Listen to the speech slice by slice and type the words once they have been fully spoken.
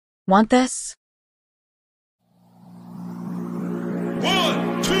Want this? 1,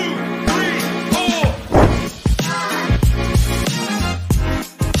 2, 3, 4.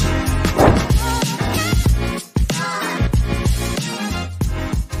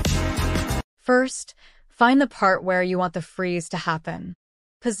 First, find the part where you want the freeze to happen.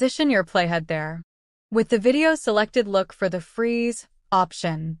 Position your playhead there. With the video selected, look for the freeze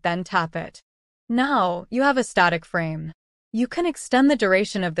option, then tap it. Now, you have a static frame. You can extend the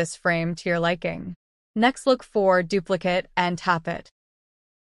duration of this frame to your liking. Next, look for duplicate and tap it.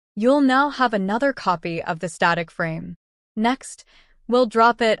 You'll now have another copy of the static frame. Next, we'll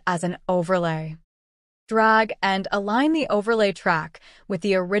drop it as an overlay. Drag and align the overlay track with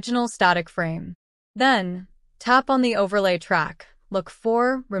the original static frame. Then, tap on the overlay track, look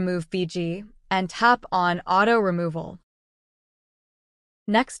for Remove BG, and tap on Auto Removal.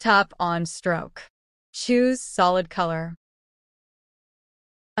 Next, tap on Stroke. Choose Solid Color.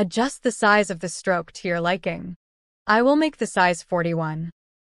 Adjust the size of the stroke to your liking. I will make the size 41.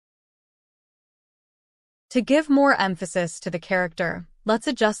 To give more emphasis to the character, let's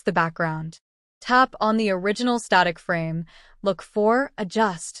adjust the background. Tap on the original static frame, look for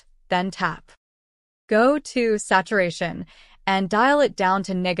Adjust, then tap. Go to Saturation and dial it down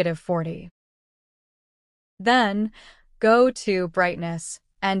to -40. Then, go to Brightness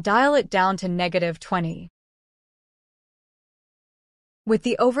and dial it down to -20. With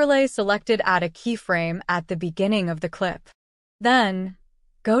the overlay selected, add a keyframe at the beginning of the clip. Then,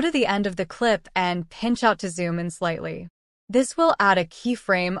 go to the end of the clip and pinch out to zoom in slightly. This will add a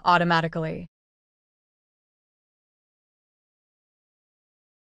keyframe automatically.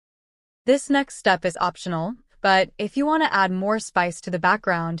 This next step is optional, but if you want to add more spice to the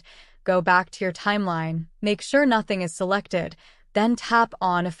background, go back to your timeline, make sure nothing is selected, then tap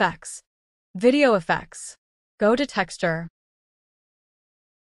on Effects. Video Effects. Go to Texture.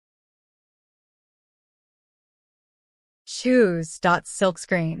 Choose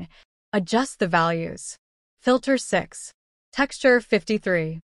 .silkscreen. Adjust the values. Filter 6. Texture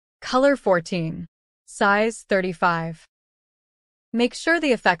 53. Color 14. Size 35. Make sure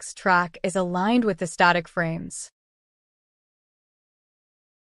the effects track is aligned with the static frames.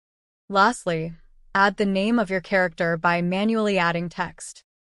 Lastly, add the name of your character by manually adding text.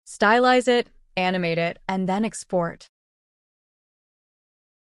 Stylize it, animate it, and then export.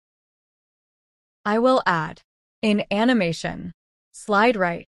 I will add in animation, slide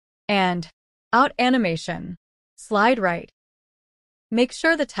right, and out animation, slide right. Make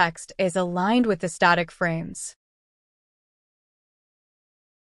sure the text is aligned with the static frames.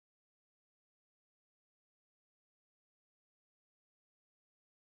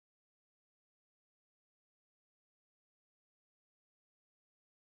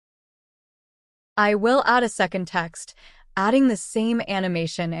 I will add a second text, adding the same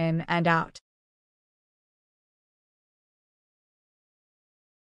animation in and out.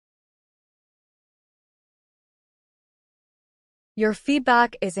 Your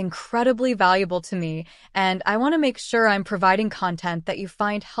feedback is incredibly valuable to me, and I want to make sure I'm providing content that you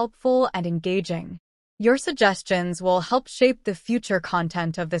find helpful and engaging. Your suggestions will help shape the future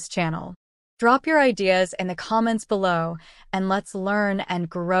content of this channel. Drop your ideas in the comments below, and let's learn and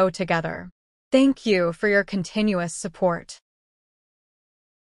grow together. Thank you for your continuous support.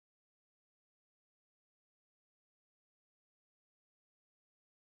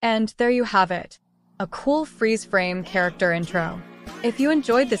 And there you have it, a cool freeze frame character intro. If you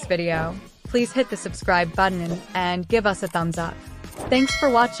enjoyed this video, please hit the subscribe button and give us a thumbs up. Thanks for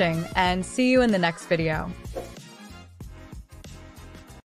watching, and see you in the next video.